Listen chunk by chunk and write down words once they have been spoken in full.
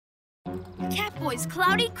Catboy's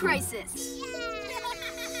Cloudy Crisis.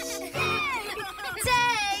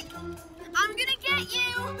 Tag! I'm gonna get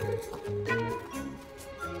you!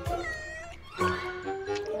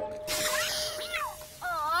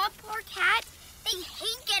 Aw, poor cat. They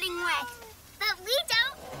hate getting wet. But we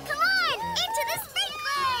don't. Come on, into the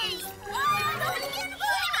sprinklers!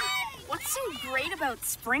 What's so great about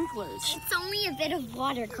sprinklers? It's only a bit of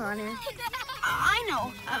water, Connor. I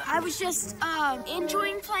know. I was just,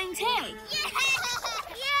 enjoying playing tag.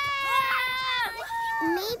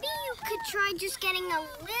 Maybe you could try just getting a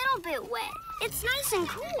little bit wet. It's nice and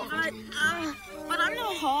cool. But I'm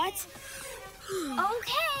not hot.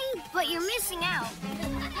 Okay, but you're missing out.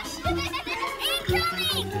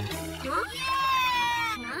 Incoming! Huh?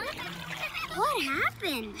 Yeah! Huh? What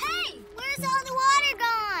happened? Hey, where's all the water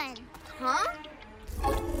gone? Huh?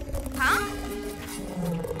 Huh?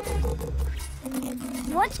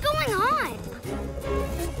 What's going on?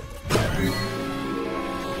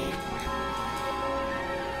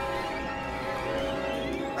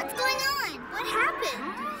 What's going on? What happened?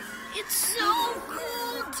 It's so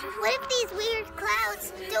cold. What if these weird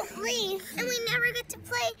clouds don't leave and we never get to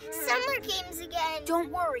play summer games again?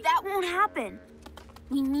 Don't worry, that won't happen.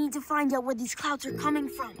 We need to find out where these clouds are coming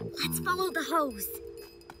from. Let's follow the hose.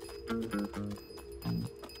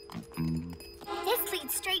 This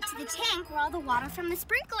leads straight to the tank where all the water from the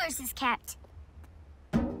sprinklers is kept.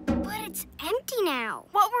 But it's empty now.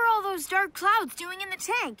 What were all those dark clouds doing in the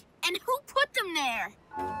tank? And who put them there?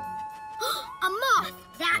 A moth.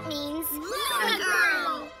 That means Luna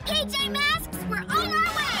Girl. PJ Masks, we're on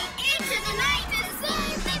our way into the night to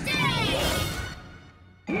save the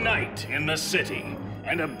day. Night in the city,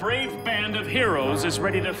 and a brave band of heroes is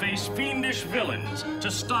ready to face fiendish villains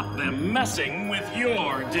to stop them messing with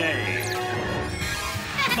your day.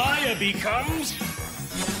 Maya becomes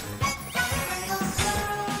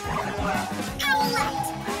Owlette.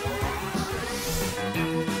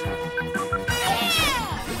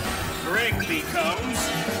 Greg becomes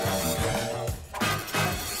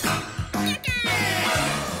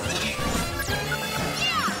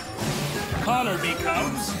Connor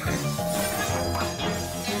becomes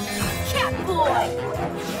Catboy!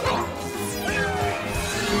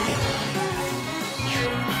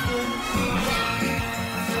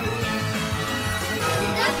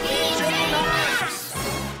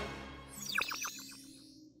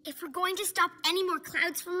 If we're going to stop any more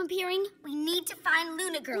clouds from appearing, we need to find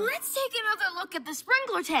Luna Girl. Let's take another look at the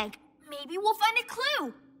sprinkler tank. Maybe we'll find a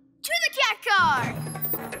clue. To the cat car!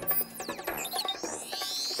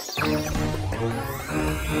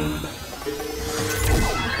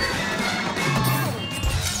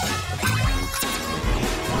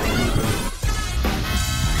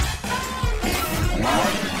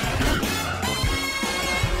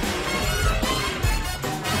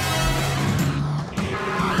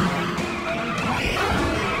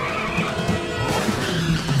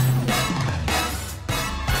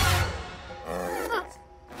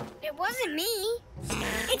 It wasn't me.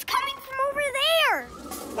 It's coming from over there.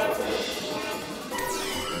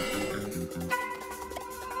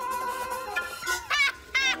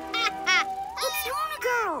 It's Luna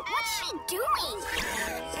Girl. What's she doing?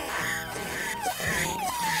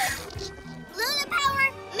 Luna power,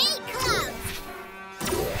 make clouds.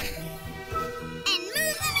 And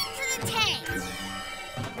move them into the tank.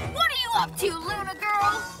 What are you up to, Luna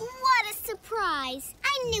Girl? What a surprise. I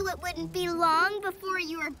knew it wouldn't be long before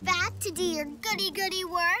you were back to do your goody-goody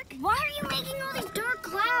work. Why are you making all these dark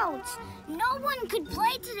clouds? No one could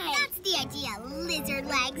play today. That's the idea, lizard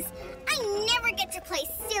legs. I never get to play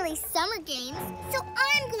silly summer games, so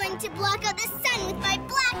I'm going to block out the sun with my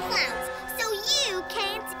black clouds, so you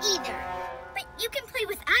can't either. But you can play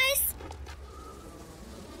with ice.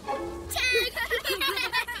 Tag!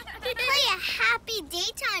 Play a happy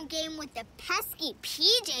daytime game with the pesky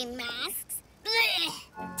PJ Masks.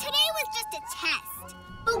 Blech. Today was just a test.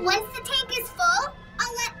 But once the tank is full,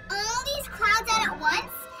 I'll let all these clouds out at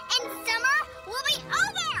once, and summer will be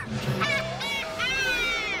over!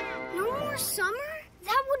 No more summer?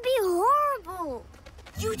 That would be horrible.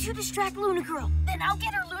 You two distract Luna Girl. Then I'll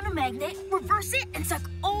get her Luna Magnet, reverse it, and suck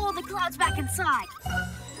all the clouds back inside.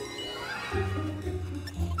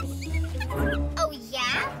 Oh,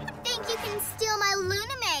 yeah? Think you can steal my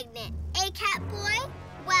Luna Magnet, eh, Catboy?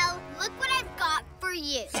 Well, look what I've got for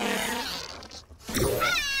you.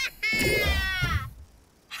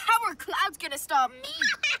 How are clouds gonna stop me?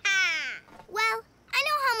 Well, I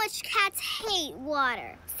know how much cats hate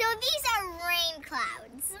water, so these are rain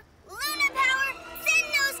clouds. Luna power,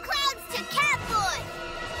 send those clouds to Catboy!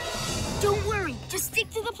 Don't worry, just stick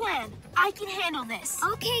to the plan. I can handle this.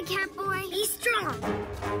 Okay, Catboy. Be strong.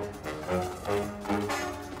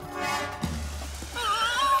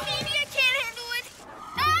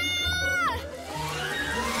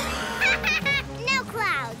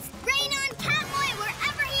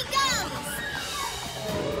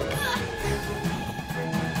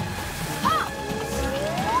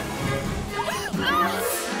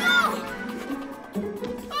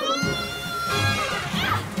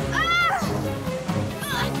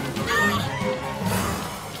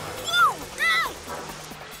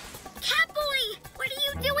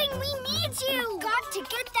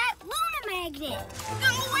 magnet.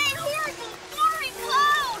 No way, horrible, fluttering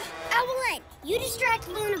cloud! Owlette, you distract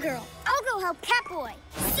Luna Girl. I'll go help Catboy.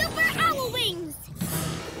 Super Owl Wings!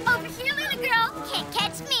 Over here, Luna Girl. Can't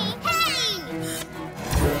catch me. Hey!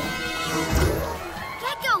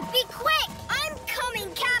 Gekko, be quick! I'm coming,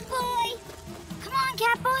 Catboy! Come on,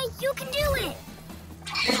 Catboy, you can do it!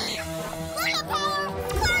 Luna power!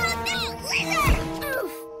 Cloud that lizard!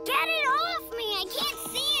 Oof! Get it off me! I can't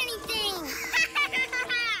see anything!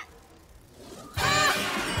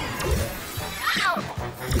 Ow!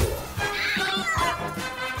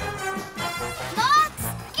 Mox,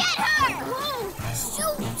 get her! Whoa!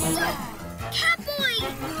 Shoot! Catboy!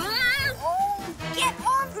 Oh, get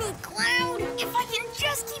off me, Cloud! If I can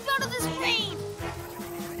just keep out of this rain!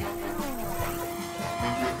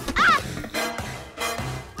 Ah!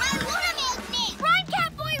 My Luna magnet! Run,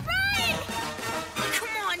 Catboy, run!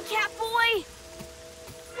 Come on, Catboy!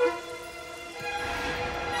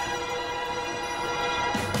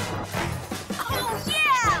 Oh,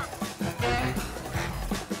 yeah!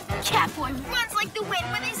 Catboy runs like the wind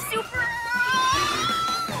with his super...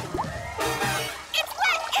 It's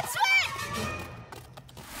wet! It's wet!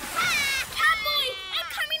 Ah! Catboy, I'm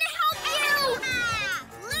coming to help you!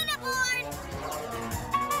 Luna board!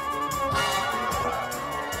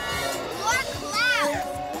 More clouds!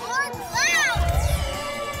 More clouds!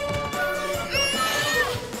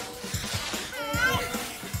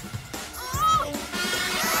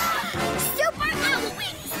 Super Owl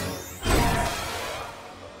Wings!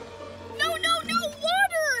 No,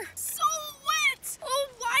 water! So wet! Oh,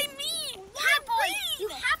 why me? Why Catboy, me? you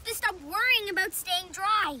have to stop worrying about staying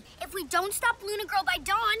dry. If we don't stop Luna Girl by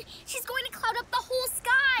dawn, she's going to cloud up the whole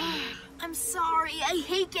sky. I'm sorry, I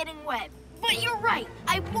hate getting wet. But you're right,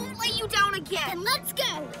 I won't let you down again. Then let's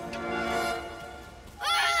go.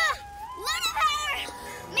 Ah! Luna power!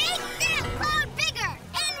 Make that cloud bigger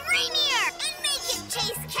and rainier and make it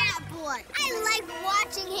chase Catboy. I like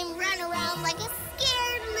watching him run around like a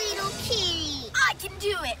scared little kitty. I can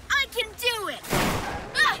do it! I can do it!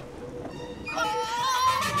 Ah! Oh,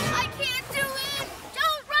 I can't do it!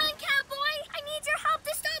 Don't run, Catboy! I need your help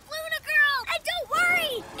to stop Luna Girl! And don't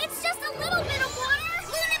worry! It's just a little bit of water!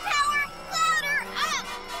 Luna power! Louder! Up!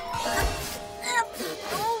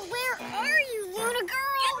 Oh, where are you, Luna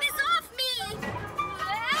Girl? Get this off me!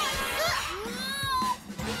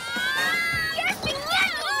 Yes, we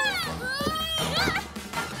get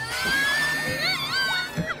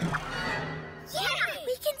Yeah,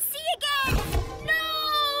 we can see again! No!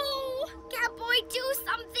 Catboy, do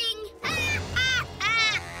something!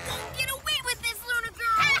 Don't get away with this, Luna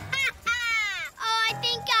Girl! Oh, I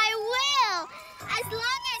think I will! As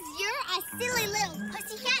long as you're a silly little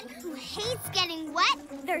pussycat who hates getting wet,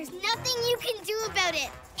 there's nothing you can do about it.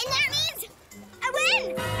 And that means I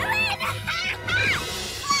win! I win!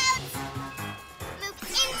 Clouds! Move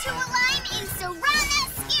into a line and surround that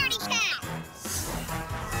scaredy cat!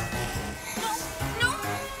 No!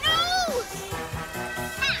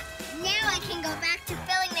 Ha! Now I can go back to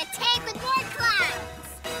filling the tank with more clouds!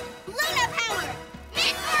 Luna power!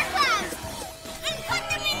 Make more clouds! And put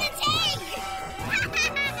them in the tank!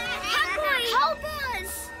 Catboy, help us!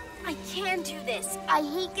 I can do this. I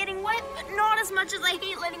hate getting wet, but not as much as I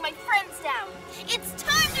hate letting my friends down. It's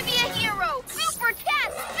time to be a hero! Super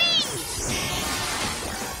Cat Speed!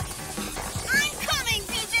 I'm coming,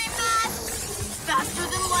 PJ Masks! Faster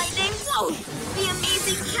than lightning, whoa! The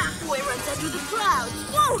amazing Catboy runs under the clouds,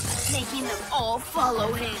 whoa! Making them all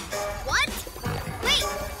follow him. What? Wait,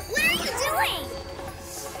 what are you doing?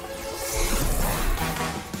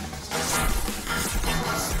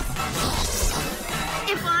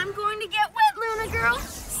 If I'm going to get wet, Luna Girl,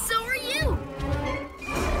 so are you!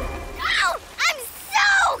 Ow! I'm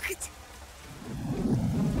soaked!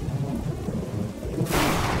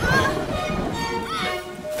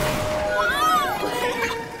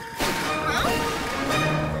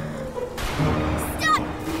 Stop!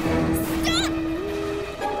 Stop!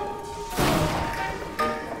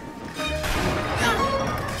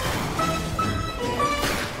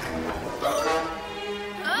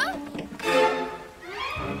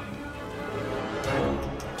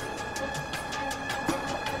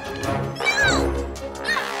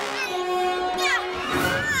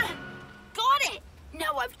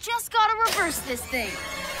 I've just got to reverse this thing.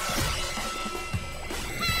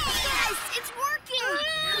 Yes, it's working!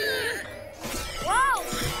 Whoa!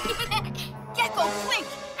 Gekko, quick!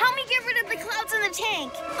 Help me get rid of the clouds in the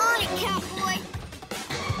tank. On it, Catboy!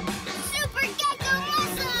 Super Gekko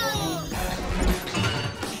muscle!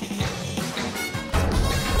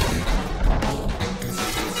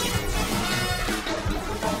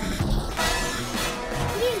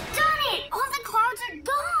 We've done it! All the clouds are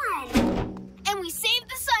gone!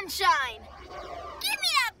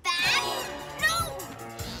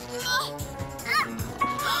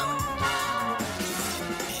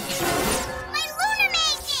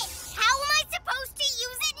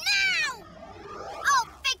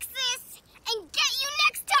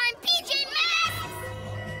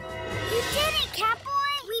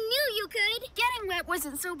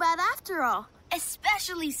 so bad after all.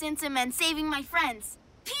 Especially since it meant saving my friends.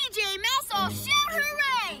 PJ Masks all shout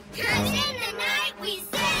hooray! 'Cause in the night we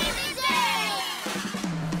save the day!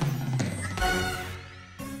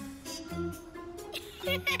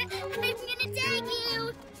 I'm gonna tag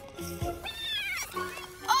you!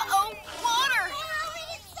 Uh-oh, water! Oh,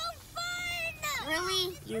 it's so fun! Really?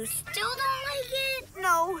 You still don't like it?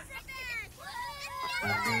 No.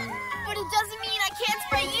 But it doesn't mean I can't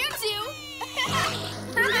spray you two.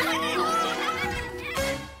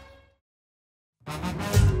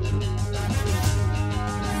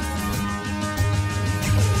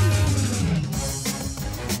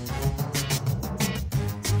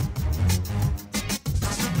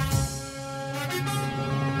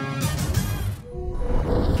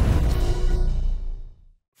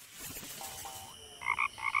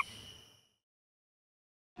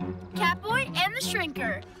 Catboy and the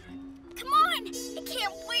Shrinker. Come on! I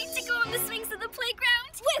can't wait to go on the swings of the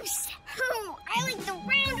playground! Whoosh! Oh, I like the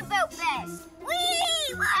roundabout best!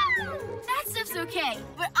 Whee! Whoa! That stuff's okay,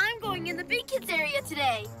 but I'm going in the big kids area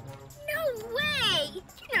today. No way!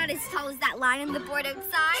 You're not as tall as that line on the board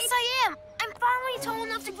outside. Yes, I am. I'm finally tall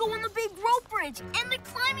enough to go on the big rope bridge and the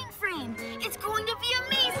climbing frame. It's going to be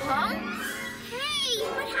amazing, huh? Hey,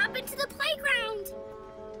 what happened to the playground?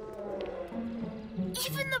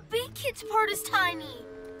 Even the big kids part is tiny.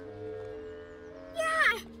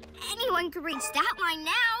 Yeah, anyone could reach that line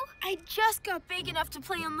now. I just got big enough to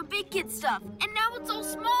play on the big kid stuff, and now it's all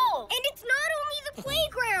small. And it's not only the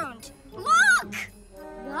playground. Look!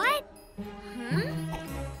 What?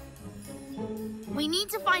 We need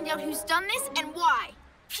to find out who's done this and why.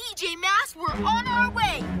 PJ Masks, we're on our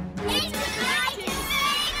way. Into the night to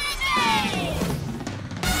save the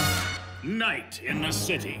day! Night in the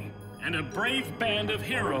city, and a brave band of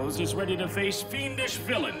heroes is ready to face fiendish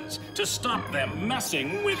villains to stop them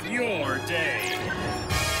messing with your day.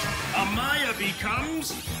 Amaya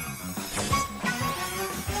becomes...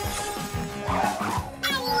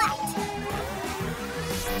 Owlette!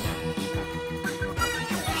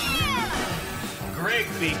 Greg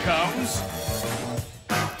becomes...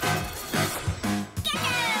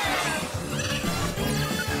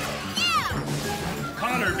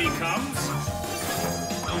 Connor becomes...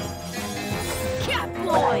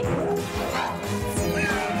 Catboy!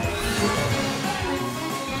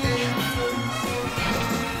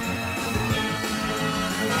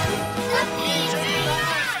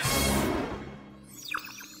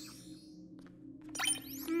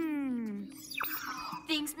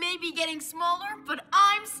 Things may be getting smaller, but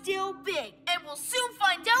I'm still big, and we'll soon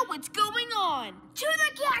find out what's going on. To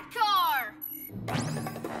the cat car!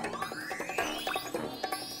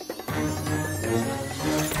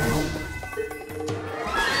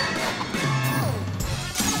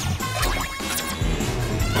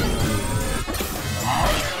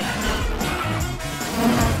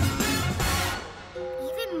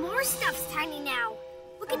 Even more stuff's tiny now.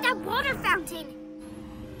 Look at that water fountain.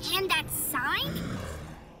 And that sign?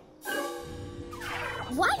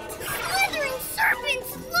 What? Slithering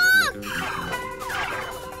serpents, look!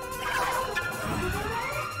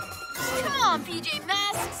 Come on, PJ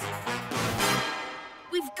Masks!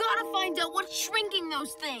 We've got to find out what's shrinking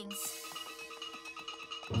those things.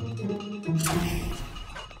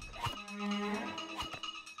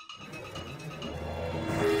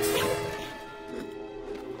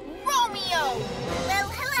 Romeo! Well,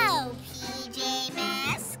 hello, PJ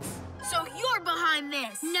Masks. So you're behind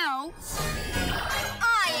this? No.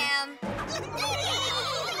 I am.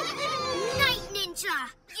 Night Ninja!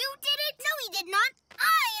 You did it? No, he did not. I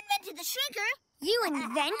invented the shrinker. You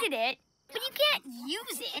invented it? But you can't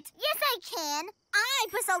use it. Yes, I can. I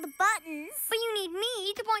push all the buttons. But you need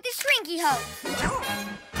me to point the shrinky hose.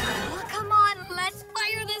 Oh, come on, let's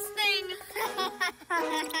fire this thing.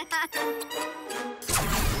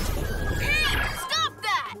 Hey, stop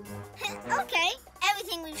that! Okay.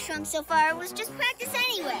 Everything we've shrunk so far was just practice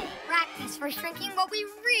anyway. Practice for shrinking what we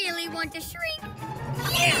really want to shrink.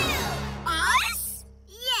 You! Us?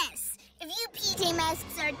 Yes. If you PJ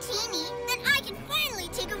Masks are teeny, then I can finally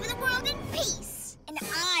take over the world in peace. And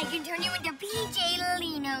I can turn you into PJ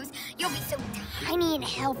Linos. You'll be so tiny and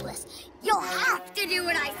helpless. You'll have to do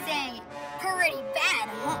what I say. Pretty bad,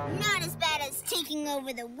 huh? Not as bad as taking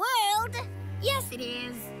over the world. Yes, it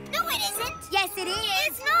is. No, it isn't. Yes, it is.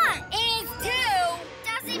 It's not. It is too.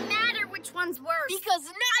 Doesn't matter which one's worse. Because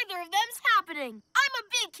neither of them's happening. I'm a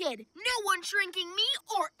big kid. No one's shrinking me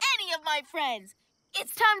or any of my friends.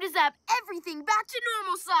 It's time to zap everything back to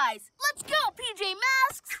normal size. Let's go, PJ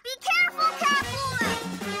Masks. Be careful, Catboy.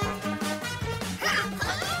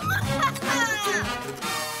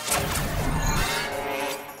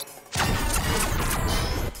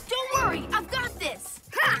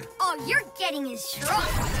 getting his shrunk.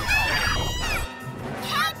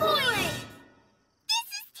 Catboy! This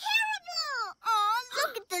is terrible! Aw,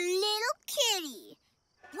 look at the little kitty.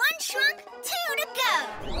 1 shrunk, 2 to go.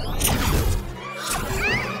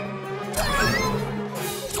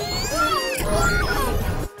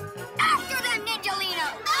 After them, Ninjalino!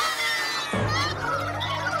 I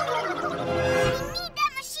need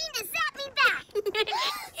that machine to zap me back.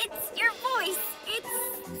 It's your voice. It's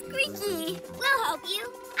squeaky. We'll help you.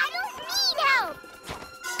 I don't need help.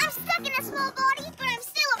 I'm stuck in a small body, but I'm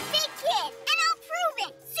still a big kid. And I'll prove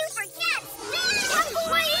it. Super Cat Spin!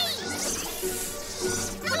 Catboy!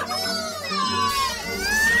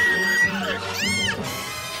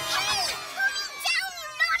 Hey! Put me down, you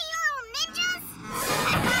naughty little ninjas!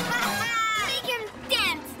 Make him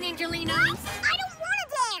dance, Ninjalino. I don't want to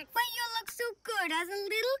dance. But you look so good as a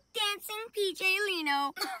little dancing PJ Lino.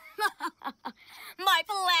 My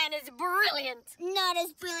plan is brilliant. Not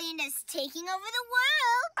as brilliant as taking over the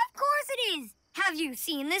world. Of course it is. Have you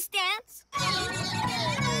seen this dance?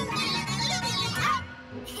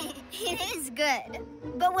 It is good.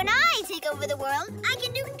 But when I take over the world, I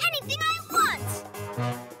can do anything I want.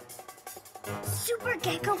 Super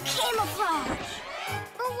Gekko camouflage.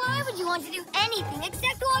 But why would you want to do anything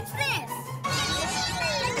except watch this?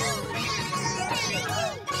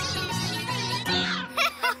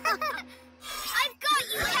 I've got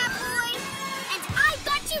you, Catboy! And I've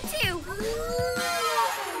got you too!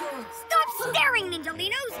 Stop staring,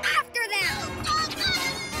 Ninjalinos! After them!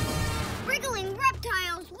 Wriggling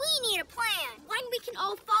reptiles, we need a plan. One we can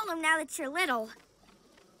all follow now that you're little.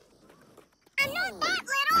 I'm not that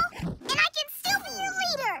little, and I can still be your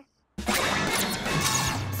leader.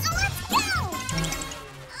 So let's go!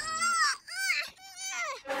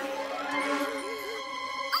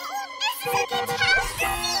 Oh, this is a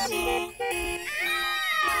catastrophe!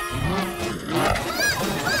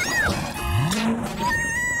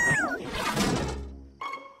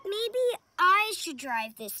 Maybe I should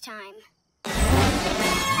drive this time.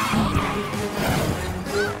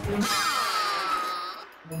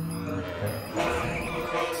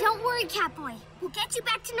 Don't worry, Catboy. We'll get you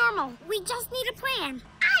back to normal. We just need a plan.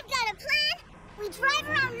 I've got a plan. We drive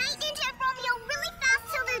around Night Ninja and Romeo really fast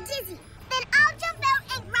till they're dizzy. Then I'll jump out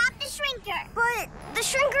and grab the shrinker. But the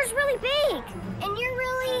shrinker's really big. And you're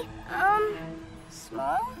really,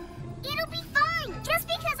 small? it'll be fine. Just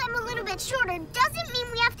because I'm a little bit shorter doesn't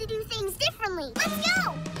mean we have to do things differently. Let's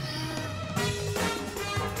go!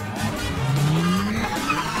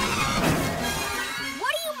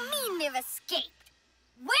 What do you mean they've escaped?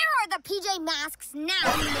 Where are the PJ Masks now?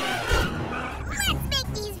 Let's make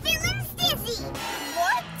these villains dizzy.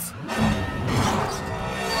 What?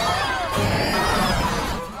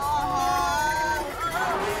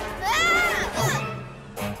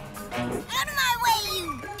 Out of my way, you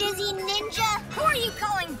dizzy ninja! Who are you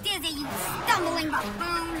calling dizzy, you stumbling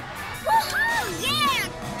buffoon? Woohoo! Yeah!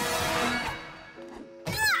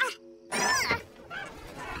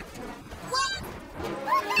 What?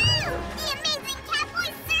 Woohoo! The amazing Catboy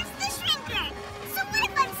surfs the shrinker! So what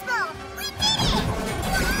if I'm small? We did it!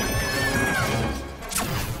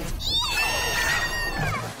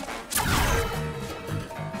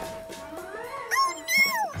 Oh no!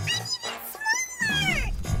 I'm even smaller!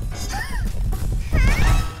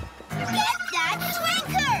 Get that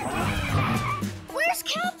shrinker! Where's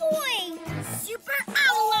Catboy? Super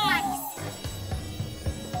Owlette!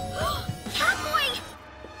 Catboy!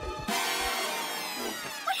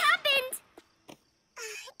 What happened?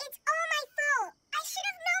 It's all my fault. I should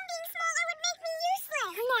have known being smaller would make me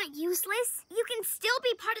useless. You're not useless. You can still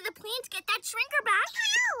be part of the plan to get that shrinker back.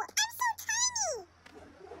 How? I'm so tiny.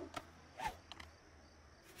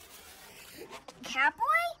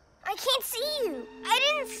 Catboy? I can't see you. I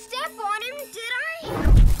didn't step on him, did I? See?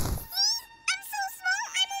 I'm so small,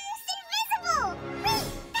 I'm almost invisible. Wait,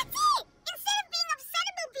 that's it. Instead of being upset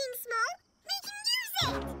about being small, we can use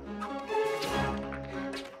it.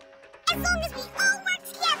 As long as we all work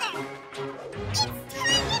together. It's time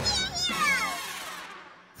to be a hero.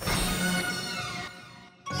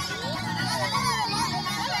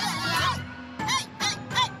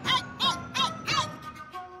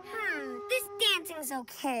 This dancing's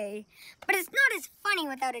okay, but it's not as funny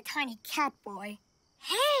without a tiny Catboy.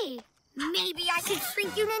 Hey, maybe I could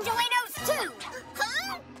shrink you Ninjalinos too.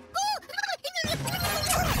 Huh?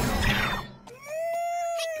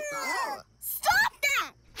 Stop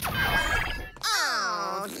that!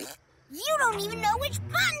 Oh, You don't even know which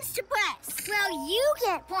buttons to press. well, you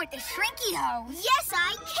can't point the shrinky hose. Yes,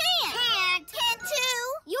 I can. Can too.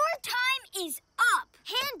 Your time is up.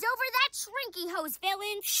 Hand over that shrinky hose,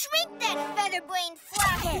 villain. Shrink that feather-brained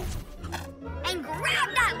flathead. And grab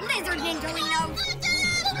that lizard, Ninjalino.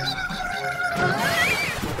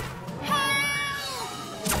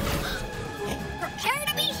 Prepare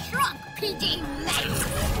to be shrunk, PJ Masks.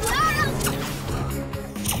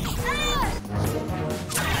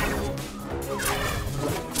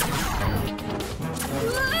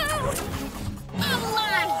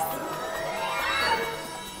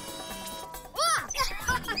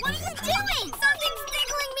 What are you doing? Something's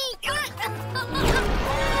tickling me.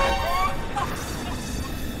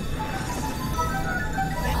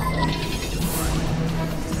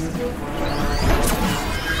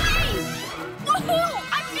 Woohoo!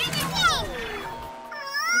 I'm making one!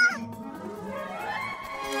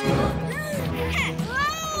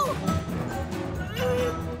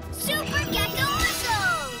 Super Gekko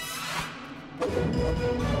missiles!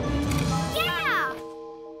 Yeah!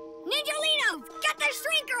 Ninjalinos, get the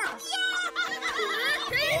shrinker!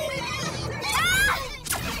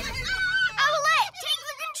 Owlette, take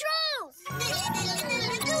the controls!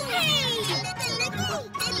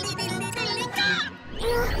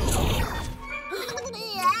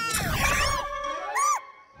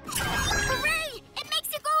 Hooray! It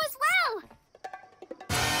makes it go as well!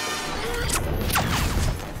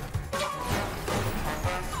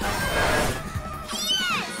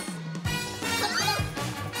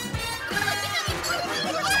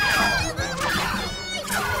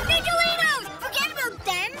 Ninjalinos! Forget about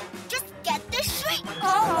them! Just get the shrink!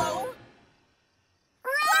 Oh!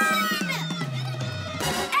 Run!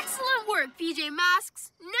 Excellent work, PJ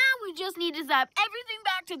Masks. Now we just need to zap everything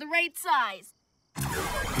back to the right size.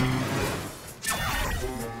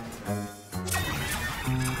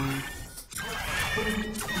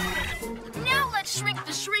 Now let's shrink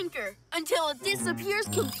the shrinker until it disappears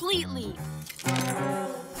completely.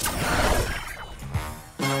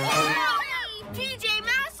 PJ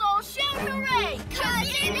Masks all shout hooray! 'Cause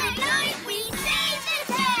in the night we save the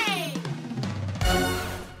day!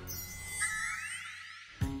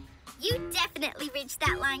 You definitely reached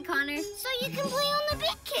that line, Connor. So you can play on the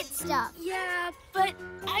big kid stuff. Yeah, but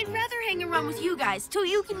I'd rather hang around with you guys till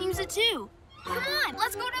you can use it too. Come on,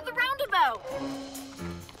 let's go to the roundabout.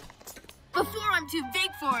 Before I'm too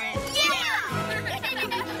big for it. Yeah!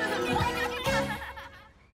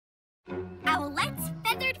 Owlette's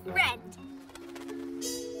feathered friend.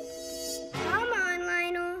 Come on,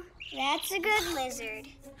 Lionel. That's a good lizard.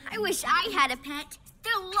 I wish I had a pet.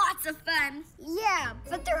 They're lots of fun. Yeah,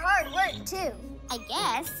 but they're hard work, too. I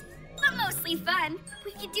guess. But mostly fun.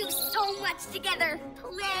 We can do so much together.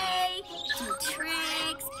 Play, do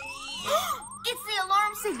tricks. It's the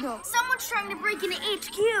alarm signal. Someone's trying to break into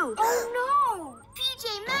HQ. Oh, no! PJ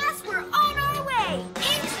Masks, we're on our way.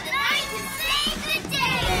 Into the night to save the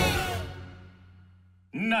day!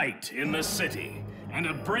 Night in the city, and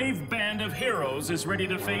a brave band of heroes is ready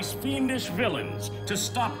to face fiendish villains to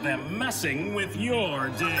stop them messing with your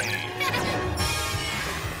day.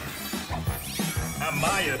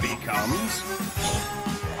 Amaya becomes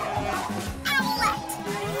Owlette!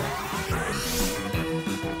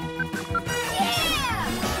 Yeah!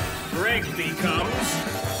 Greg becomes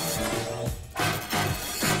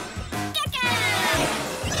Gekko!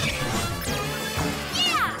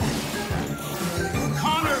 Yeah!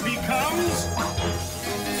 Connor becomes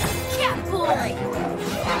Catboy!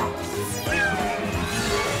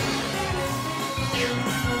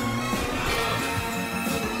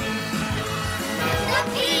 The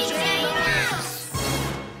PJ Masks!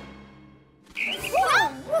 Whoa!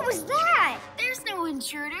 What was that? There's no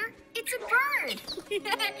intruder. It's a bird.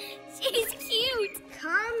 She's cute.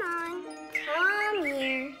 Come on. Come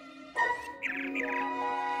here.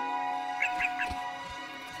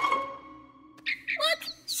 Look,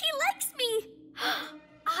 she likes me.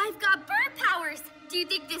 I've got bird powers. Do you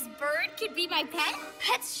think this bird could be my pet?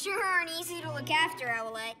 Pets sure aren't easy to look after,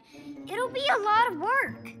 Owlette. It'll be a lot of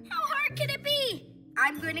work. How hard can it be?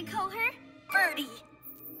 I'm going to call her Birdie.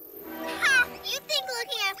 Ha! You think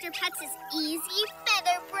looking after pets is easy,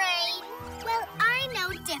 Feather Brain? Well, I know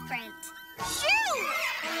different. Shoo!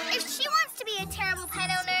 If she wants to be a terrible pet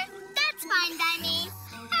owner, that's fine by me.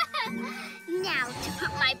 Now to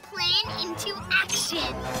put my plan into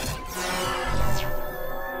action.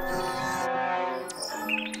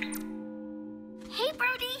 Hey,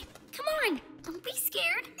 Birdie. Come on. Don't be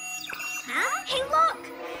scared. Huh? Hey, look.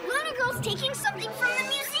 Luna Girl's taking something from the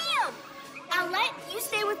museum. Owlette, you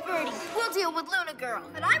stay with Birdie. We'll deal with Luna Girl.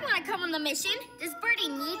 But I want to come on the mission. Does Birdie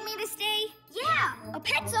need me to stay? Yeah. A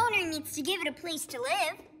pet's owner needs to give it a place to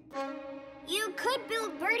live. You could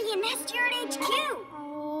build Birdie a nest here at HQ.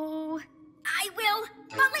 Oh. I will.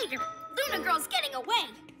 But later, Luna Girl's getting away.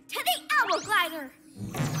 To the Owl Glider.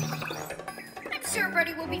 I'm sure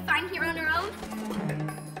Birdie will be fine here on her own.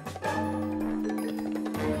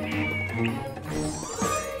 We know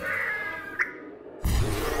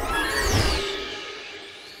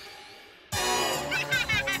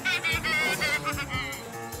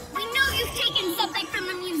you've taken something from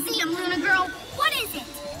the museum, Luna Girl. What is it?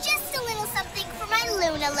 Just a little something for my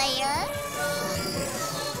Luna layer.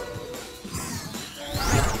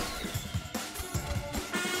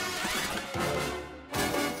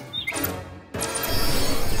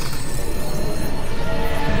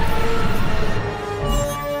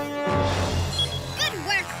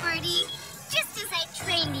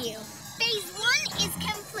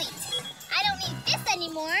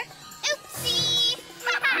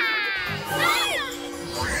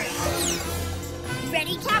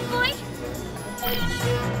 Ready, Catboy?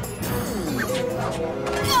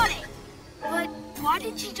 Got it! But why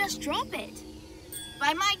did she just drop it?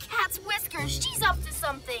 By my cat's whiskers, she's up to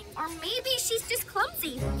something. Or maybe she's just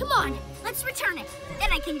clumsy. Come on, let's return it.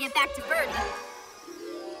 Then I can get back to Birdie.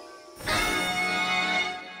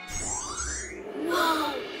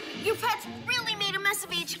 Whoa! Your pet's really made a mess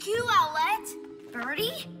of HQ, Owlette.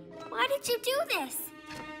 Birdie? Why did you do this?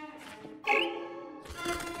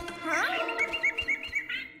 Huh?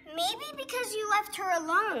 Maybe because you left her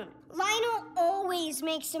alone. Lionel always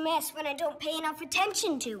makes a mess when I don't pay enough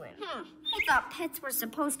attention to him. I thought pets were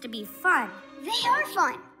supposed to be fun. They are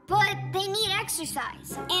fun, but they need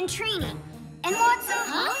exercise and training and lots of...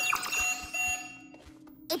 Huh?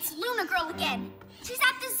 It's Luna Girl again. She's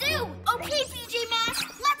at the zoo. Okay, PJ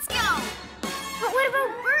Masks, let's go. But what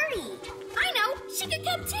about Birdie? I know, she could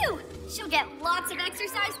come too. She'll get lots of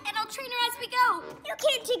exercise and I'll train her as we go. You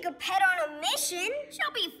can't take a pet on a mission.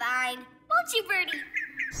 She'll be fine. Won't you, Birdie?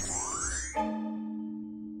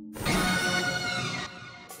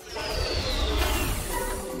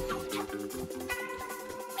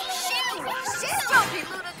 Stop it,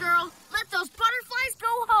 Luna Girl. Let those butterflies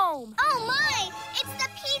go home. Oh my! It's the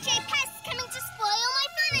PJ pests coming to spoil my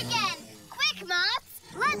fun again. Quick, moths,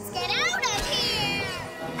 let's get out of here.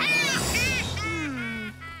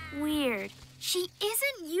 Weird. She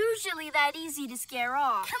isn't usually that easy to scare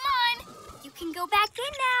off. Come on, you can go back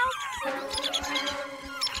in now.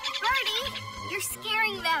 Birdie, you're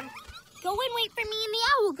scaring them. Go and wait for me in the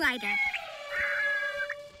owl glider.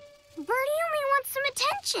 Birdie only wants some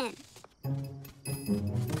attention.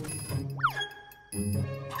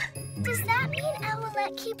 Does that mean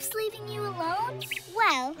Owlette keeps leaving you alone?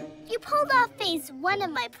 Well, you pulled off phase 1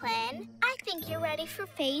 of my plan. I think you're ready for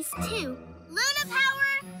phase 2. Luna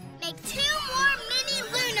Power, make 2 more mini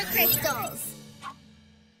Luna crystals.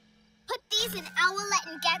 Put these in Owlette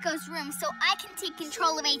and Gekko's room so I can take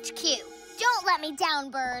control of HQ. Don't let me down,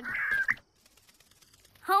 Bird.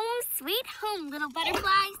 Home sweet home, little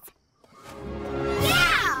butterflies.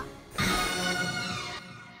 Yeah!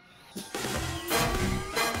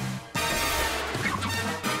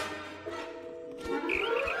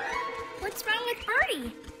 What's wrong with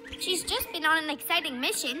Birdie? She's just been on an exciting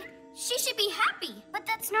mission. She should be happy. But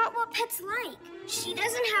that's not what pets like. She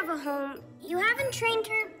doesn't have a home. You haven't trained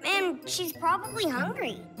her, and she's probably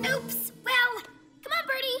hungry. Oops. Well, come on,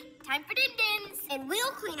 Birdie. Time for din-dins. And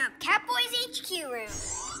we'll clean up Catboy's HQ room.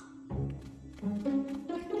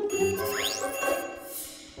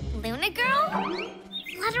 Luna Girl?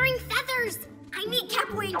 Fluttering feathers. I need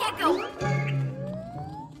Catboy and Gekko.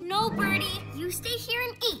 No, Birdie. You stay here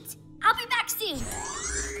and eat. I'll be back soon.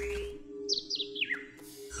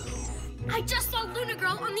 I just saw Luna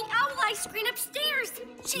Girl on the Owl Eye screen upstairs.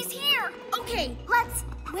 She's here. Okay, let's...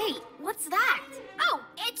 Wait, what's that? Oh,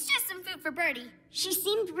 it's just some food for Birdie. She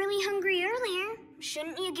seemed really hungry earlier.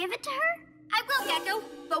 Shouldn't you give it to her? I will, Gekko,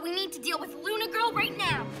 but we need to deal with Luna Girl right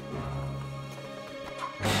now.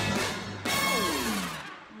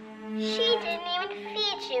 She didn't even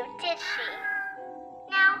feed you, did she?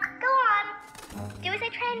 Now, go on. Do as I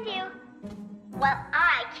trained you. While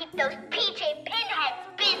I keep those PJ pinheads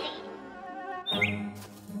busy.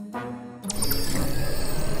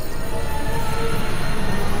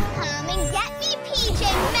 Come and get me, PJ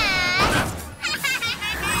Masks!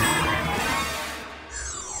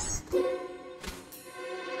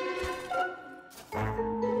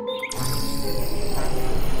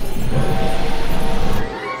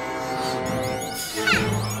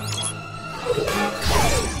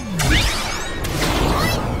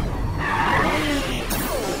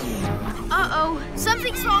 Uh-oh,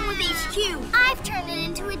 something's wrong with HQ. I've turned it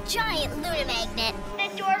into a giant Luna magnet. The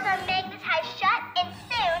doors are magnetized shut, and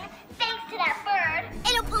soon, thanks to that bird,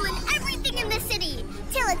 it'll pull in everything in the city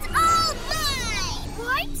till it's all mine!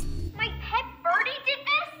 What? My pet Birdie did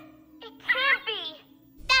this? It can't be.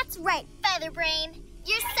 That's right, Featherbrain.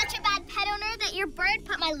 You're such a bad pet owner that your bird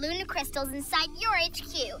put my Luna crystals inside your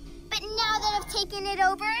HQ. But now that I've taken it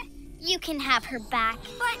over, You can have her back.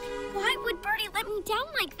 But why would Birdie let me down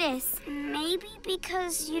like this? Maybe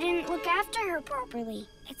because you didn't look after her properly.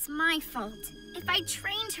 It's my fault. If I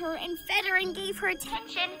trained her and fed her and gave her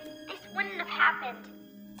attention, this wouldn't have happened.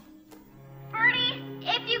 Birdie,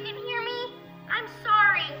 if you can hear me, I'm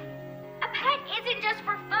sorry. A pet isn't just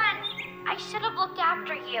for fun. I should have looked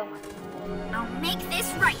after you. I'll make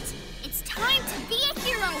this right. It's time to be a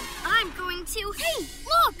hero. I'm going to... Hey,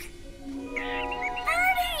 look! Birdie!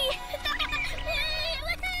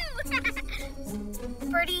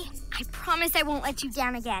 Birdie, I promise I won't let you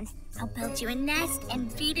down again. I'll build you a nest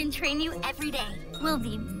and feed and train you every day. We'll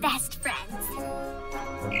be best friends.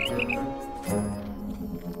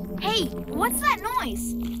 Hey, what's that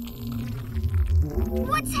noise?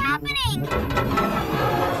 What's happening?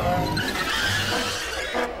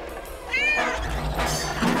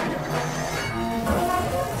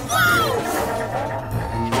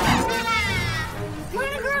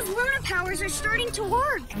 Luna Girl's Luna powers are starting to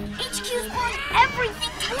work. HQ's pulling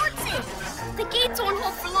everything towards it. The gates won't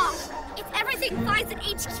hold for long. If everything flies at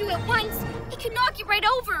HQ at once, it could knock it right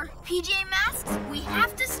over. PJ Masks, we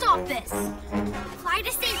have to stop this. Fly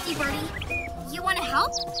to safety, Birdie. You want to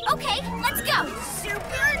help? Okay, let's go.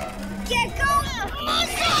 Super Gekko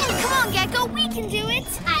muscle! Come on, Gekko, we can do it.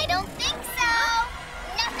 I don't think so.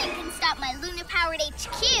 Nothing can stop my Luna-powered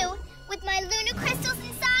HQ. With my Luna crystals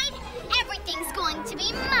inside, everything's going to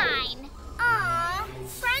be mine. Aw,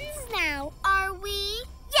 friends now, are we?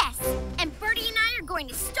 Yes, and Birdie and I are going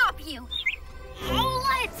to stop you.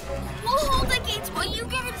 Owlette! We'll hold the gates while you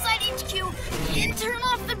get inside HQ and turn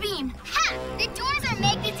off the beam. Ha! The doors are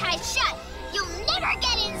magnetized shut. You'll never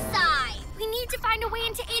get inside. We need to find a way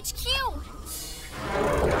into HQ.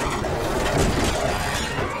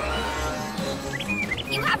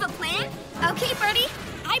 You have a plan? Okay, Birdie,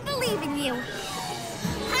 I believe in you.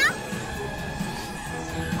 Huh?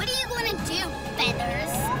 What are you going to do,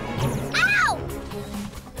 Feathers? Ow!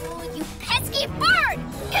 Oh, you pesky bird!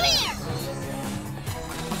 Come here!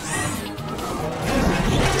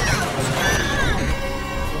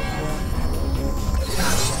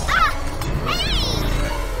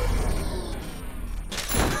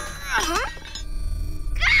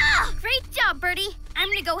 Great job, Birdie. I'm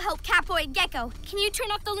gonna go help Catboy and Gekko. Can you turn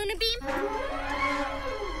off the Luna beam?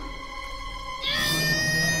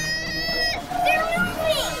 They're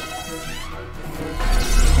moving!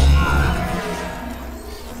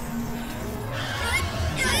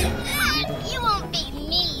 You won't beat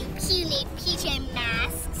me, you puny PJ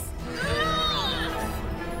Masks.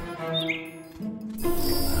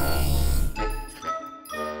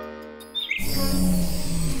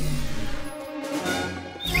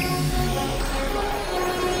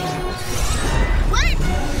 What?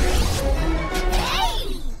 Hey!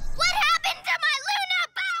 What happened to my Luna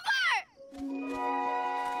power?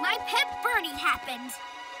 My pet Birdie happened.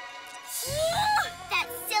 That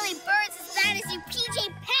silly bird's as bad as you PJ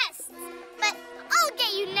pests. But I'll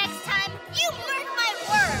get you next time. You mark my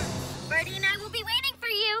words. Birdie and I will be waiting for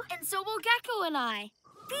you. And so will Gekko and I.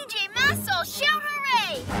 PJ Masks all shout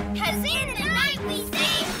hooray! 'Cause in the night we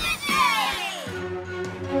save the day!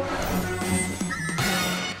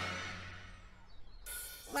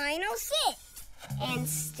 Lionel, sit. And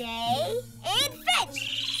stay. And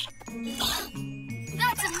fetch.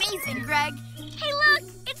 That's amazing, Greg. Hey, look,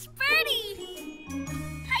 it's Birdie.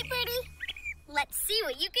 Hi, Birdie. Let's see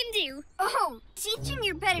what you can do. Oh, teaching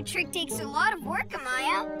your pet a trick takes a lot of work,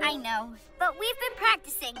 Amaya. I know, but we've been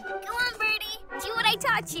practicing. Go on, Birdie. Do what I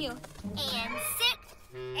taught you. And sit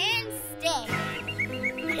and stay.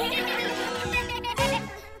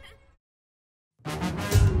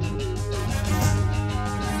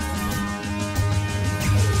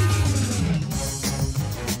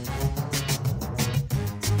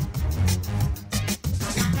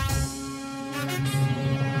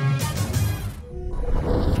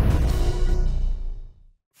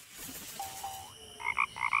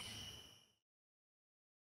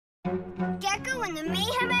 Gekko and the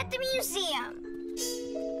mayhem at the museum.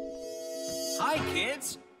 Hi,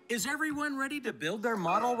 kids. Is everyone ready to build their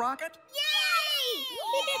model rocket? Yay!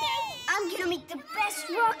 I'm gonna make the best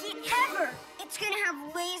rocket ever. It's gonna have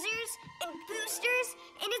lasers and boosters,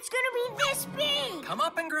 and it's gonna be this big. Come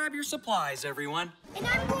up and grab your supplies, everyone. And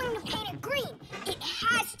I'm going to paint it green. It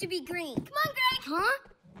has to be green. Come on, Greg. Huh?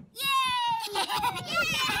 Yay!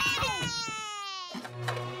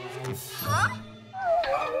 Huh?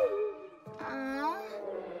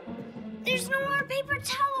 There's no more paper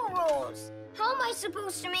towel rolls. How am I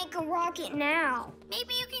supposed to make a rocket now?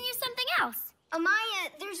 Maybe you can use something else.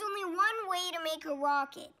 Amaya, there's only one way to make a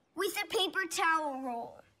rocket. With a paper towel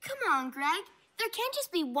roll. Come on, Greg. There can't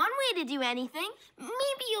just be one way to do anything.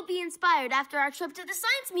 Maybe you'll be inspired after our trip to the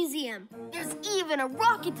Science Museum. There's even a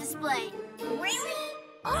rocket display. Really?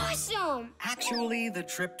 Awesome! Actually, the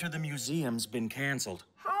trip to the museum's been canceled.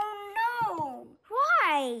 Oh, no.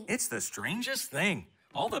 Why? It's the strangest thing.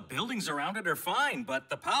 All the buildings around it are fine, but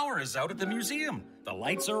the power is out at the museum. The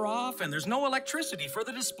lights are off, and there's no electricity for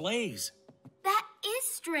the displays. That is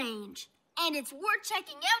strange. And it's worth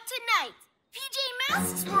checking out tonight. PJ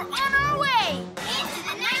Masks, we're on our way! Into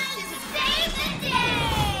the night to save the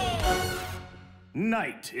day!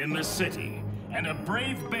 Night in the city, and a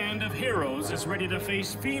brave band of heroes is ready to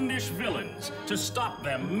face fiendish villains to stop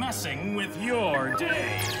them messing with your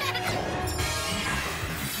day.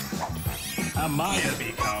 Amaya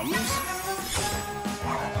becomes...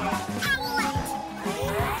 Owlette!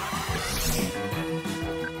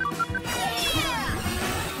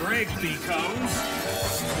 Greg becomes...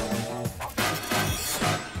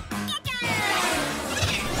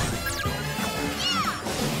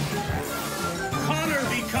 Connor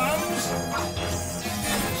becomes...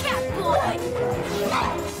 Catboy!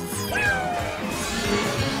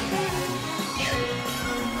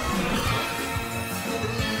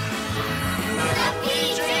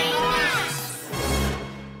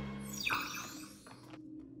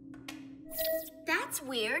 That's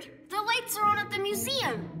weird. The lights are on at the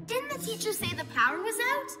museum. Didn't the teacher say the power was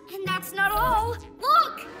out? And that's not all.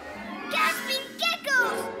 Look! Gasping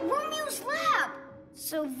geckos! Romeo's lab!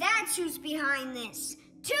 So that's who's behind this.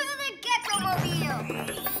 To the Gekko-mobile!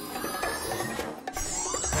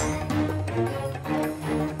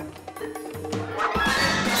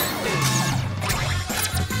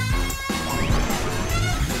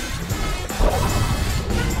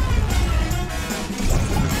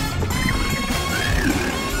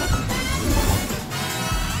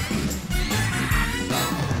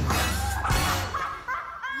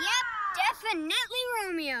 Definitely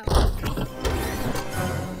Romeo.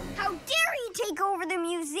 How dare he take over the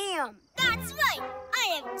museum? That's right. I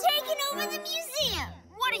have taken over the museum.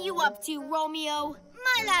 What are you up to, Romeo?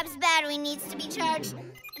 My lab's battery needs to be charged,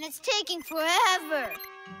 and it's taking forever.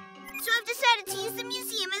 So I've decided to use the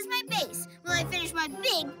museum as my base while I finish my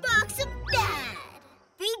big box of bad.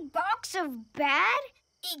 Big box of bad?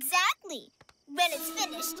 Exactly. When it's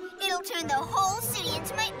finished, it'll turn the whole city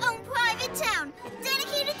into my own private town,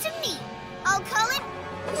 dedicated to me. I'll call it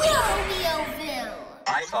Romeoville.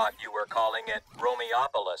 I thought you were calling it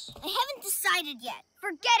Romeopolis. I haven't decided yet.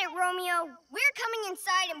 Forget it, Romeo. We're coming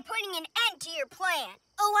inside and putting an end to your plan.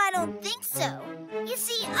 Oh, I don't think so. You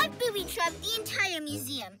see, I've booby-trapped the entire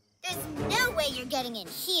museum. There's no way you're getting in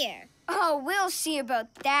here. Oh, we'll see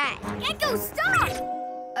about that. Gekko, stop!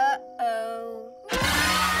 Uh-oh.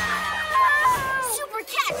 Super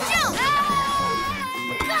Cat, jump!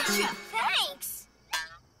 Gotcha! Thanks!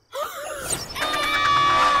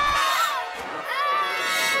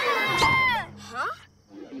 Huh?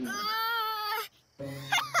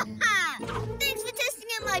 Thanks for testing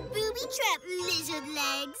out my booby trap, lizard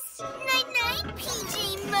legs. Night-night, PJ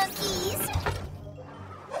monkeys.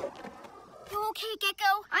 You okay,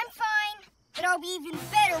 Gekko? I'm fine. But I'll be even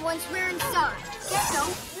better once we're inside. Gekko,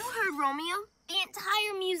 you heard Romeo. The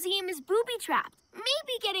entire museum is booby-trapped.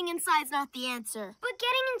 Maybe getting inside's not the answer. But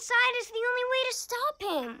getting inside is the only way to stop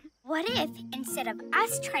him. What if, instead of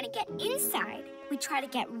us trying to get inside, we try to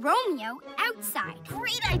get Romeo outside?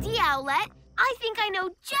 Great idea, Owlette. I think I know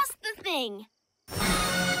just the thing.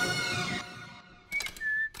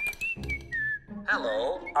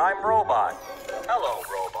 Hello, I'm Robot. Hello,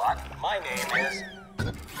 Robot. My name is...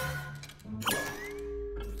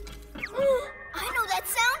 I know that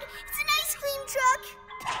sound. It's an ice cream truck.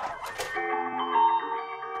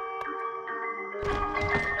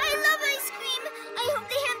 I love ice cream. I hope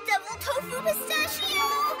they have double tofu pistachio.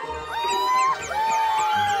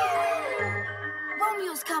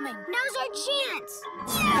 Romeo's coming. Now's our chance.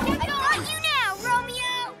 Yeah, I got you now,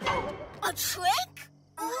 Romeo. A trick?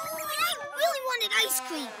 Ooh, I really wanted ice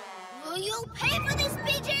cream. Will you pay for this,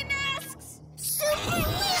 PJ Masks? Super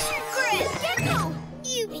Wizard Grip! Gekko!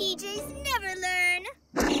 You PJs never learn.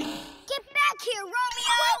 Get back here,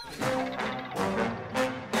 Romeo!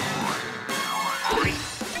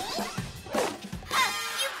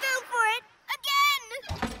 You fell for it again!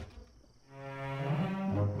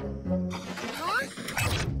 Huh?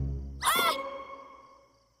 Ah!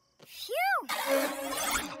 Phew!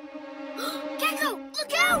 Gekko,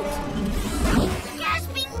 look out!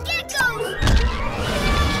 Gasping geckos!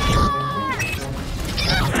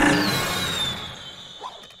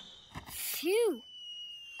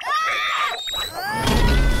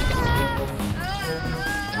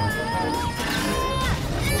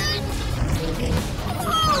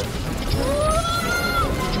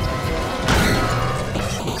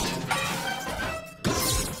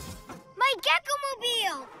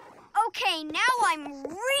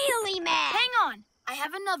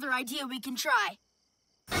 another idea we can try.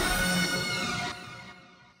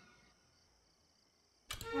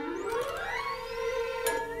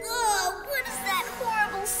 Oh, what is that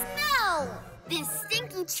horrible smell? This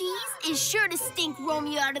stinky cheese is sure to stink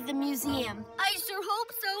Romeo out of the museum. I sure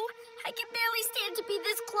hope so. I can barely stand to be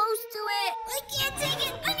this close to it. I can't take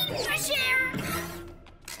it. I need fresh air.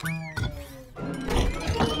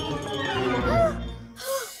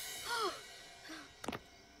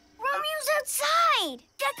 Romeo's outside.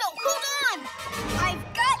 Gekko, hold on! I've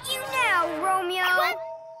got you now, Romeo. What?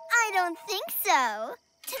 I don't think so.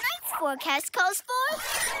 Tonight's forecast calls for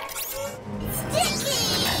stinky.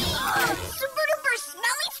 Super duper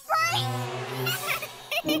smelly spray?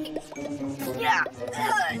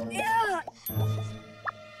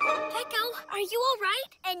 Gekko, are you all right?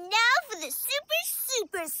 And now for the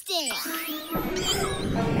super stink.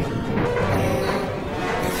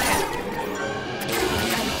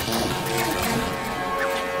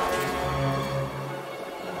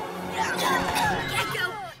 Gekko,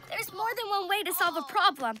 there's more than one way to solve a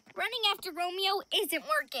problem. Running after Romeo isn't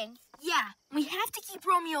working. Yeah, we have to keep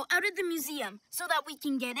Romeo out of the museum so that we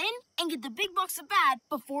can get in and get the big box of bad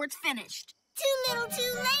before it's finished. Too little,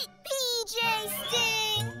 too late, PJ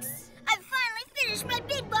Stinks. I've finally finished my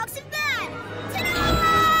big box of bad.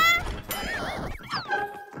 Ta-da!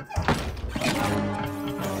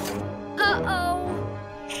 Uh-oh.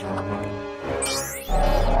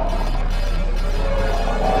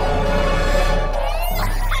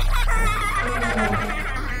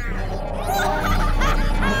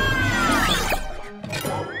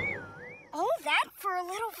 All that for a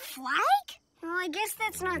little flag? Well, I guess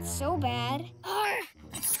that's not so bad.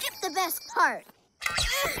 Skip the best part.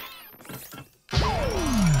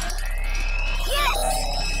 Yes!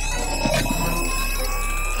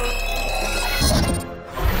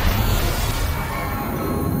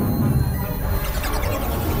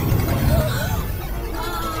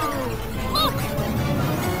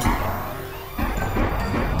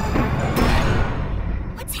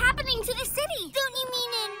 What's happening to the city? Don't you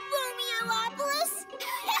mean in Romeopolis?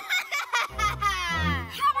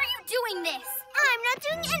 How are you doing this? I'm not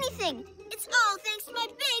doing anything. It's all thanks to my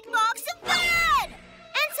big box of bad!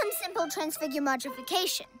 And some simple transfigure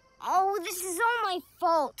modification. Oh, this is all my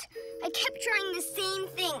fault. I kept trying the same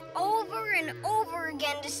thing over and over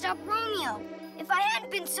again to stop Romeo. If I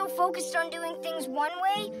hadn't been so focused on doing things one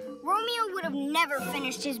way, Romeo would have never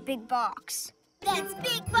finished his big box. That's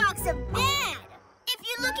big box of bad! If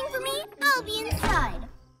you're looking for me, I'll be inside.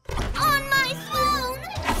 On my phone!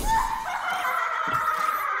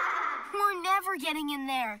 We're never getting in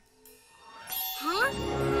there. Huh?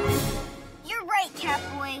 You're right,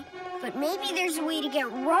 Catboy. But maybe there's a way to get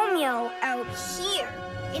Romeo out here.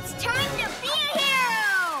 It's time to be a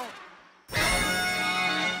hero!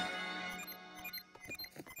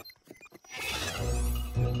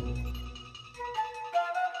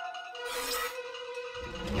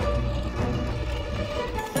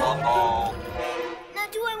 Uh-oh. Now,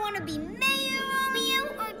 do I want to be Mayor Romeo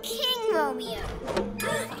or King Romeo?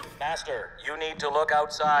 Master, you need to look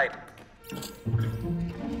outside.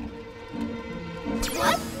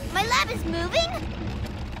 What? My lab is moving?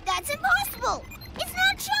 That's impossible! It's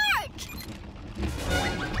not charged!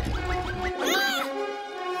 Ah!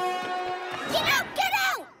 Get out! Get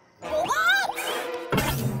out! What?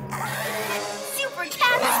 Super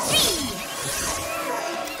Cat Speed!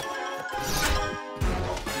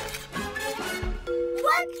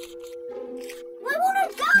 What? Why won't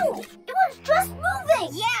it go? It was just moving!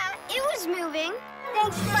 Yeah, it was moving.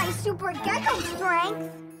 Thanks to my super Gekko strength.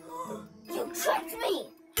 You tricked me!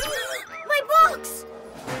 My box!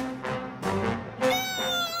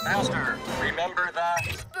 Master, remember the...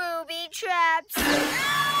 Booby traps!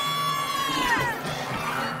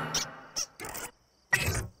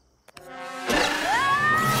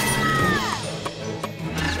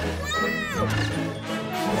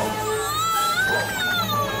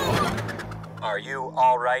 Are you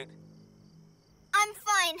all right? I'm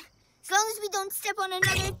fine, as long as we don't step on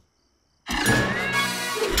another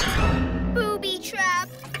booby trap.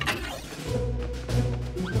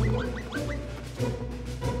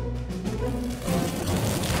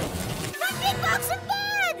 My big box of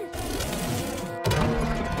bad!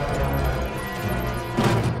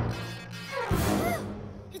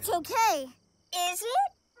 It's okay. Is it?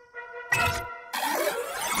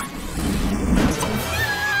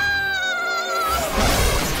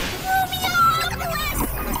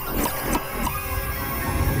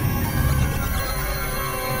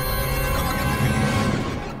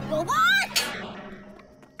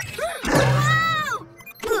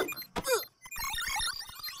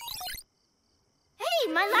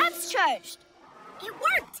 Hey, my lab's charged. It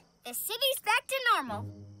worked! the city's back to normal.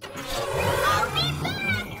 I'll be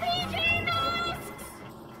back, PJ Masks!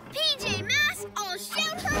 PJ Masks, all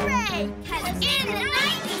shout hooray! 'Cause in the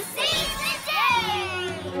night he saves the day!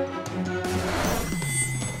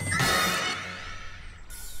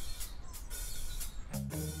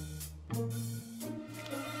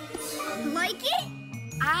 Like it?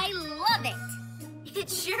 I love it! It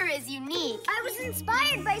sure is unique. I was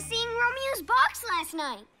inspired by seeing Romeo's box last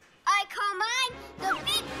night. I call mine the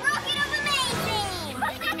Big Rocket of Amazing!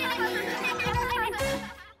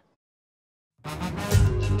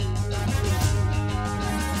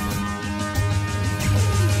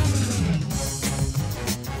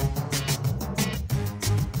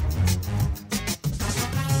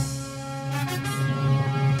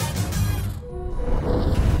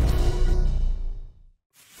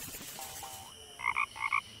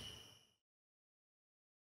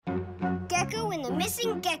 Gekko and the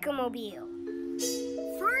missing Gekko-mobile.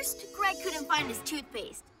 First, Greg couldn't find his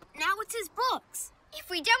toothpaste. Now it's his books. If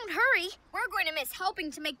we don't hurry, we're going to miss helping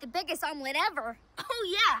to make the biggest omelet ever. Oh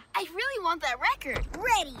yeah, I really want that record.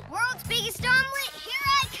 Ready. World's biggest omelet, here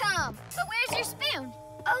I come. But where's your spoon?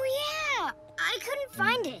 Oh yeah, I couldn't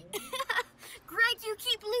find it. Greg, you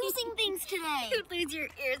keep losing things today. You'd lose your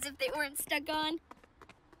ears if they weren't stuck on.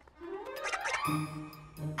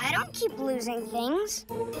 I don't keep losing things.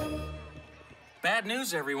 Bad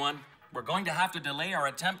news, everyone. We're going to have to delay our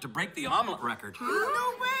attempt to break the omelet record.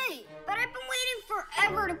 No way! But I've been waiting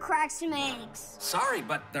forever to crack some eggs. Sorry,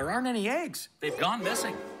 but there aren't any eggs. They've gone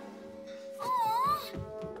missing. Aww.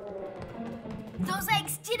 Those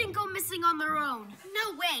eggs didn't go missing on their own.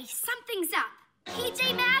 No way, something's up.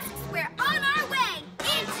 PJ Masks, we're on our way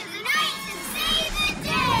into the night to save the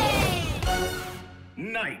day!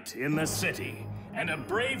 Night in the city, and a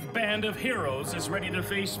brave band of heroes is ready to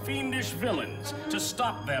face fiendish villains to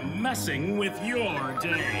stop them messing with your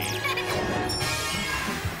day.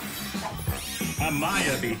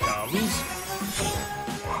 Amaya becomes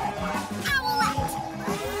Owlette!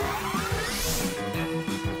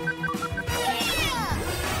 Yeah!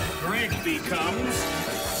 Greg becomes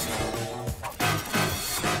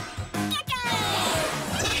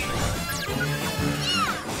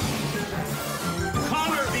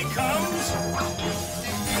Connor becomes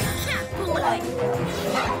Catboy.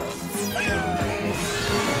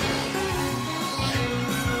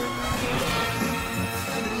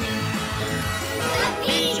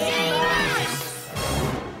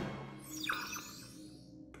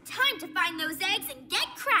 Time to find those eggs and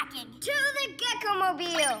get cracking. To the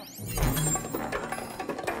Gekko-mobile.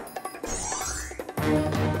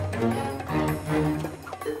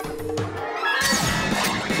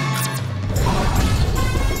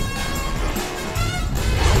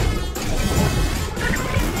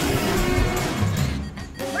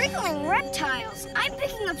 Wriggling reptiles. I'm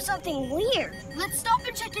picking up something weird. Let's stop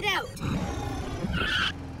and check it out.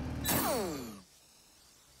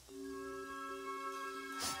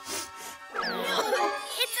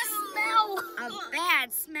 It's a smell. A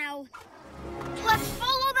bad smell. Let's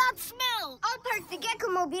follow that smell. I'll park the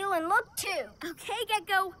Gekko-mobile and look too. Okay,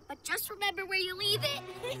 Gekko, but just remember where you leave it.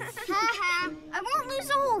 Haha, I won't lose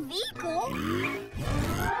the whole vehicle.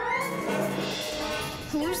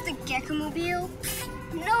 Lose the Gekko-mobile?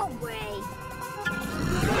 No way.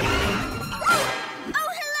 Oh,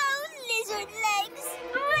 hello, lizard legs.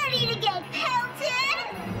 Ready to get pelted?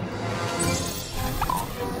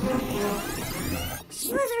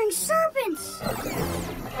 Slithering serpents!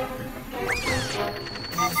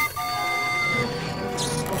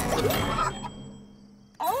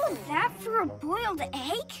 All of that for a boiled egg?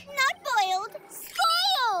 Not boiled,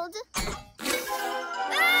 spoiled.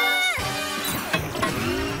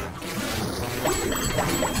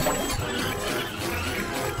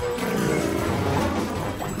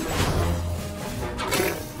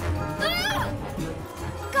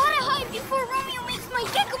 Gotta hide before Romeo makes my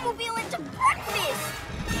Gekko-mobile into breakfast!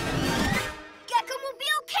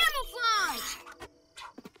 Gekko-mobile camouflage!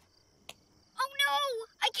 Oh no!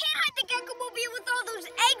 I can't hide the Gekko-mobile with all those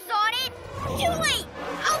eggs on it! Too late!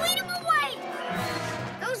 I'll eat them away!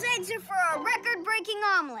 Those eggs are for a record-breaking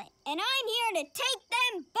omelet, and I'm here to take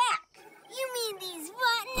them back! You mean these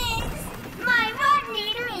rotten eggs? My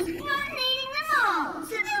rottinator is rottinating them all,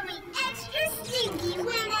 so they'll be extra stinky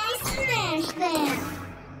when I smash them.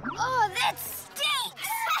 Oh, that stinks!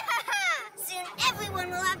 Soon everyone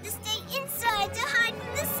will have to stay inside to hide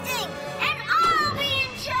from the stink, and I'll be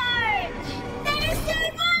in charge. Better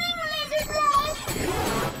start running, lizard legs.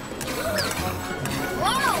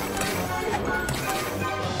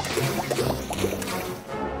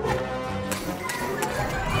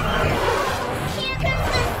 Here comes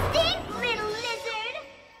the stink, little lizard.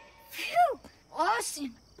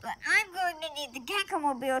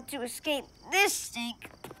 to escape this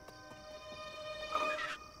stink.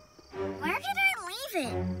 Where did I leave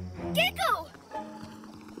it? Gekko!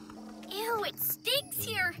 Ew, it stinks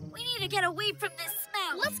here. We need to get away from this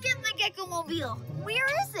smell. Let's get in the Gekko-mobile. Where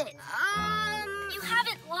is it? You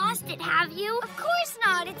haven't lost it, have you? Of course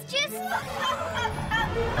not. It's just...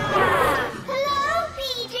 Hello,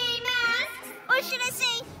 PJ Masks. Or should I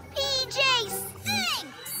say, PJ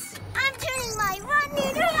Stinks? I'm turning my run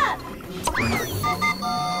meter up.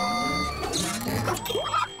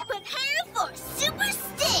 Prepare for Super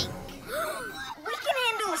Stink. We can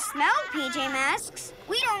handle a smell, PJ Masks.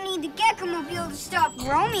 We don't need the Gekko-mobile to stop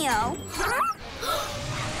Romeo.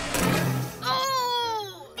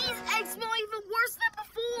 Oh! These eggs smell even worse than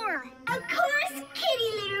before. Of course, kitty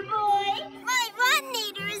litter boy. My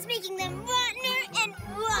rottinator is making them rottener and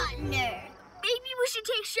rottener. Maybe we should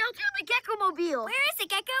take shelter in the Gekko-mobile. Where is it,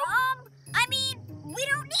 Gekko? I mean, we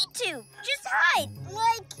don't need to. Just hide.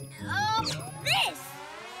 Like, this.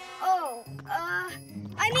 Oh,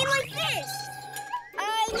 I mean like this.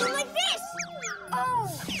 I mean like this. Oh,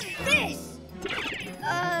 this.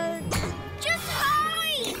 Just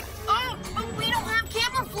hide. Oh, but we don't have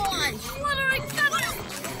camouflage. What are we gonna do?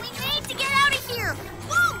 We need to get out of here.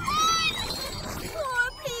 Whoa, run! Poor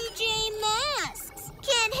PJ Masks.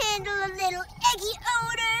 Can't handle a little eggy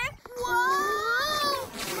odor. Whoa!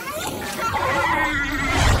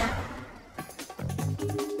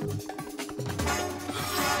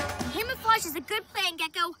 Camouflage is a good plan,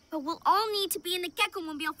 Gekko, but we'll all need to be in the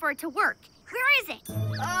Gekko-mobile for it to work. Where is it?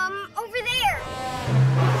 Over there.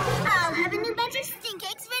 I'll have a new batch of stink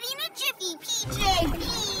eggs ready in a jiffy, PJ.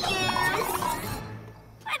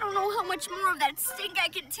 I don't know how much more of that stink I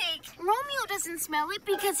can take. Romeo doesn't smell it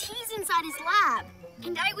because he's inside his lab.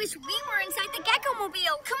 And I wish we were inside the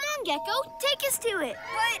Gekko-mobile. Come on, Gekko, take us to it.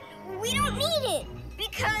 But we don't need it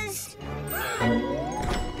because...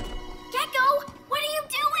 Gekko, what are you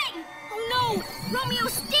doing? Oh no,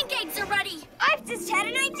 Romeo's stink eggs are ready. I've just had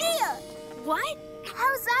an idea. What?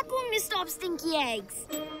 How's that going to stop stinky eggs?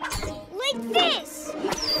 Like this.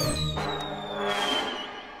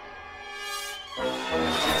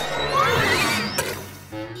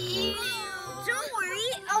 Ew. Don't worry,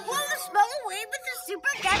 I'll blow the smell away with the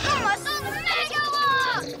Super Gekko Muscle Mega!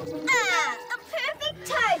 Ah, a perfect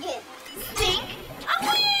target. Stink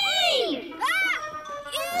away! Ah!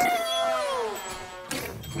 Ew!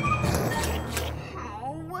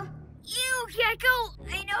 Ow. Ew, Gekko!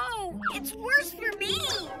 I know, it's worse for me.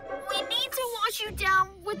 We need to wash you down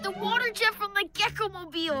with the water jet from the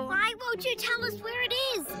Gekko-mobile. Why won't you tell us where it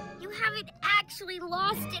is? You haven't actually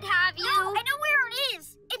lost it, have you? No, I know where it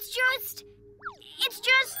is. It's just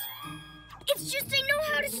I know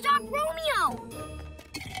how to stop Romeo.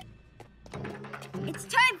 It's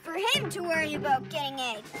time for him to worry about getting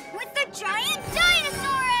eggs with the giant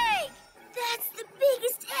dinosaur egg! That's the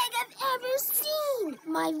biggest egg I've ever seen!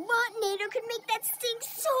 My rottinator could make that stink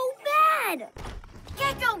so bad!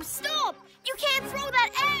 Gekko, stop! You can't throw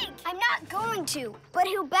that egg! I'm not going to, but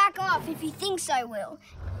he'll back off if he thinks I will.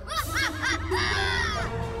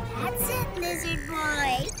 That's it, lizard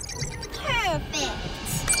boy. Perfect.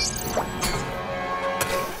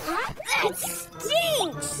 That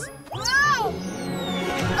stinks! Whoa!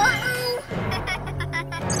 Uh-oh!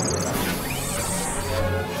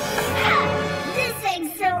 This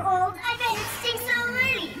egg's so old, I bet it stinks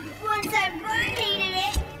already. Once I've rotated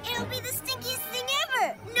it, it'll be the stinkiest thing ever.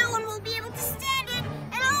 No one will be able to stand it,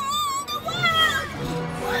 and I'll rule the world!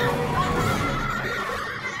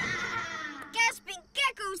 Gasping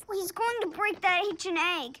geckos! He's going to break that ancient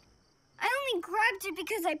egg. I only grabbed it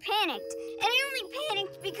because I panicked. And I only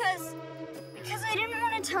panicked because I didn't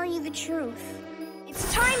want to tell you the truth.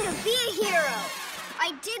 It's time to be a hero.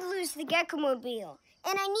 I did lose the Gekko-mobile,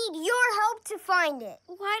 and I need your help to find it.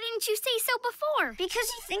 Why didn't you say so before? Because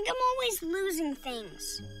you think I'm always losing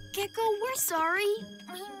things. Gekko, we're sorry.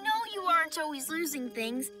 We know you aren't always losing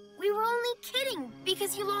things. We were only kidding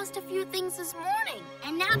because you lost a few things this morning.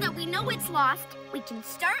 And now that we know it's lost, we can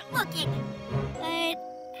start looking. But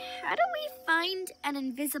how do we find an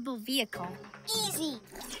invisible vehicle? Easy.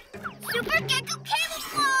 Super Gekko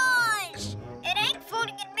camouflage! An egg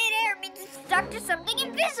floating in midair means it's stuck to something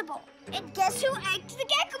invisible. And guess who egged the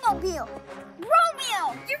Gekko-mobile?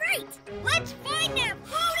 Romeo! You're right. Let's find that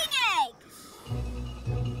floating egg.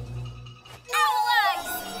 Owlette!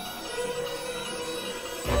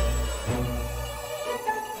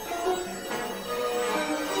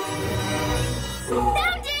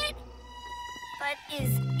 Found it! But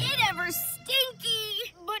is it ever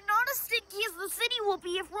stinky? But not as stinky as the city will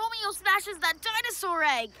be if Romeo smashes that dinosaur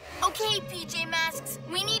egg. Okay, PJ Masks,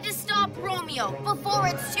 we need to stop Romeo before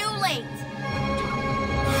it's too late.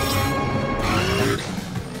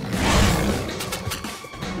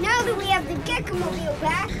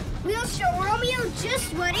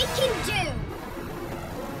 what it can do.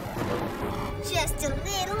 Just a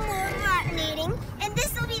little more martinating, and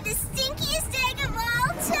this will be the stinkiest egg of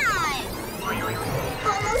all time.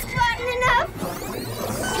 Almost rotten enough.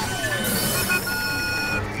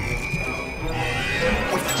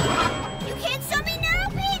 You can't stop me now,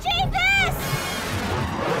 PJ Pass!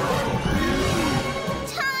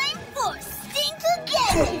 Time for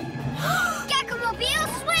Stink-a-Geddon! Gekko-mobile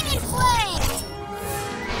swing and play!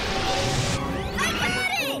 I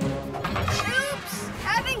got it! Oops,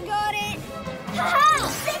 haven't got it. Ha-ha!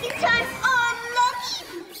 Second time unlucky,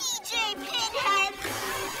 PJ Pinhead!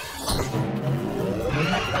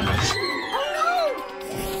 Oh no!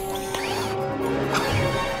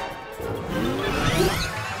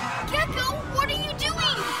 Gekko, what are you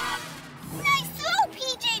doing? Nice throw,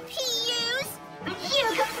 PJPUs! But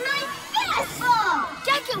here comes my fastball!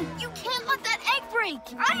 Gekko, you can't let that egg break.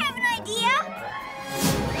 I have an idea!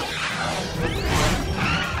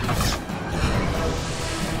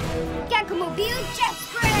 Gekko-mobile jet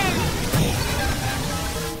spray!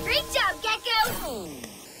 Great job, Gekko!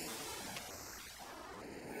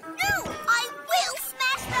 No! I will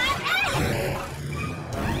smash that egg!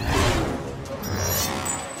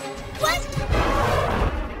 What?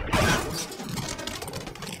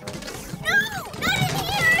 No! Not in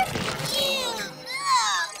here!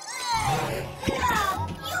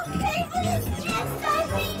 You pay for this next time,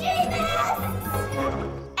 PJ Masks!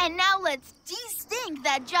 And now let's de-stink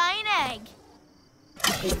that giant egg.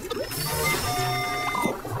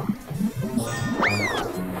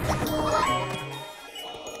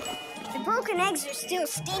 The broken eggs are still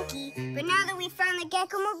stinky, but now that we've found the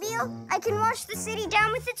Gekko-mobile, I can wash the city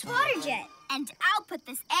down with its water jet. And I'll put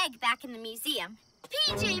this egg back in the museum.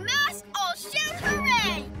 PJ Masks, all shout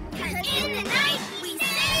hooray! 'Cause in the night, we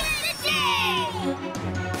save the day!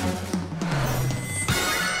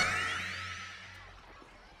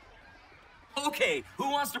 Okay, who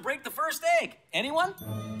wants to break the first egg? Anyone?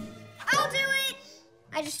 I'll do it!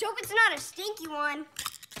 I just hope it's not a stinky one.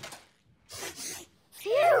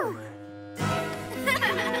 Phew!